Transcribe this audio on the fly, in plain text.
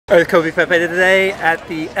Kobe Pepe today at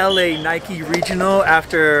the LA Nike Regional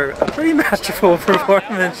after a pretty masterful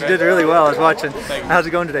performance. You did really well. I was watching. How's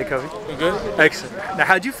it going today, Kobe? Good. Excellent. Now,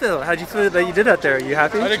 how'd you feel? How'd you feel that you did out there? Are you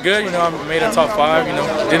happy? I did good. You know, I made a top 5. You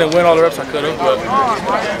know, didn't win all the reps I could have, but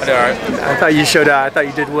I did all right. I thought you showed out. I thought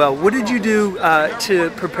you did well. What did you do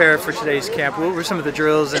to prepare for today's camp? What were some of the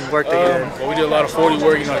drills and work that you did? Well, we did a lot of 40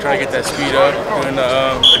 work. You know, trying to get that speed up, doing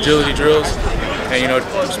the agility drills, and you know,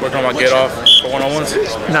 just working on my get off for one-on-ones.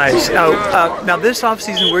 Nice. Now this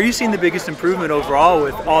offseason, where are you seeing the biggest improvement overall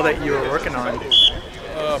with all that you were working on?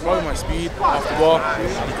 Probably my speed off the ball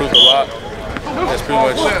improved a lot. That's pretty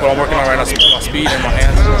much what I'm working on right now, my speed and my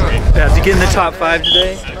hands. Yeah, to get in the top 5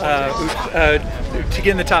 today,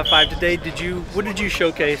 what did you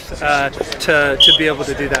showcase to be able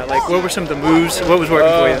to do that? Like, what were some of the moves? What was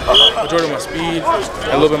working for you? Majority of my speed,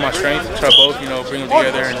 and a little bit of my strength. Try both, you know, bring them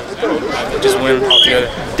together and just win all together.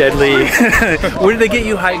 Deadly. Where did they get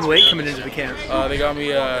you height and weight coming into the camp? They got me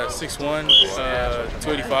 6'1",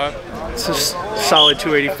 285. So solid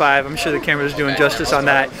 285. I'm sure the camera's doing justice on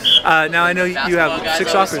that. Now I know you have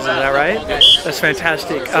 6 offers, is that right? Yes. That's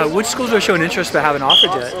fantastic. Which schools are showing interest but haven't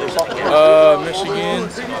offered yet? Michigan.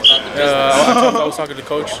 I was talking to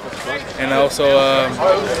coach, and also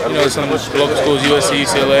you know, some local schools, USC,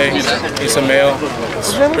 UCLA, need some mail.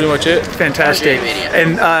 That's pretty much it. Fantastic.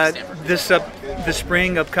 And the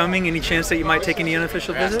spring upcoming, any chance that you might take any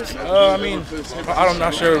unofficial visits? I mean, I'm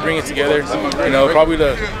not sure we'll bring it together. You know, probably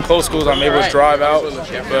the close schools I'm able to drive out,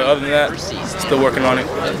 but other than that, still working on it.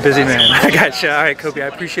 Busy man. I gotcha. All right, Kobe, I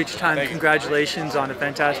appreciate your time. Congratulations on a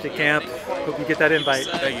fantastic camp. Hope you get that invite.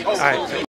 Thank you. All right.